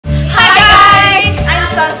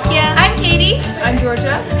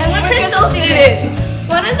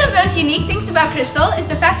unique things about Crystal is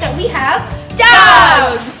the fact that we have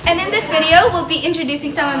dogs! And in this video, we'll be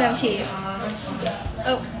introducing some of them to you.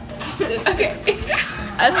 Oh, okay.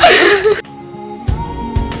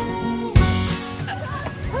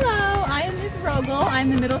 Hello, I am Ms. Rogel. I'm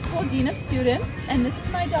the middle school dean of students, and this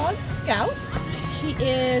is my dog, Scout. She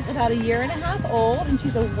is about 1.5 years old, and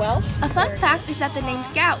she's a Welsh. A fun fact is that the name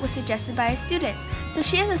Scout was suggested by a student, so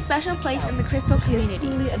she has a special place in the Crystal community.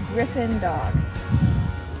 She's truly a Griffin dog.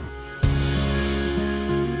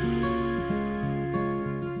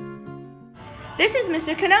 This is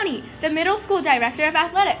Mr. Canoni, the middle school director of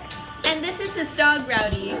athletics. And this is his dog,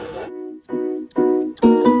 Rowdy.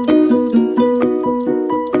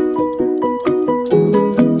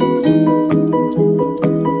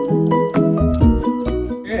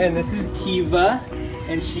 And this is Kiva,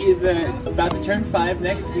 and she is about to turn 5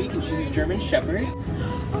 next week, and she's a German Shepherd.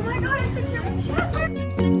 Oh my god, it's a German Shepherd!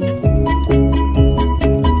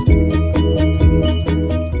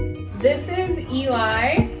 This is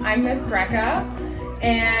Eli. I'm Miss Greca,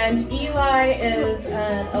 and Eli is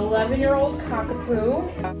an 11-year-old cockapoo.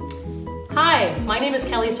 Hi, my name is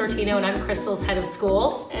Kelly Sortino, and I'm Crystal's head of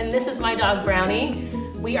school, and this is my dog Brownie.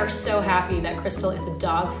 We are so happy that Crystal is a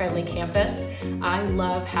dog-friendly campus. I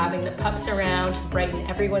love having the pups around to brighten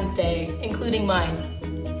everyone's day, including mine.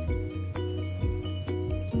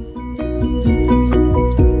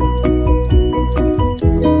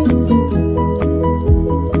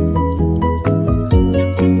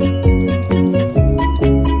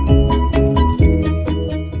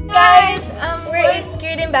 Guys, we're 8th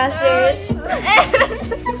grade ambassadors.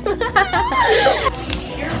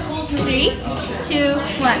 3, 2,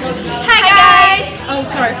 1. Hi guys! Oh,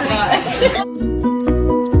 sorry, I forgot.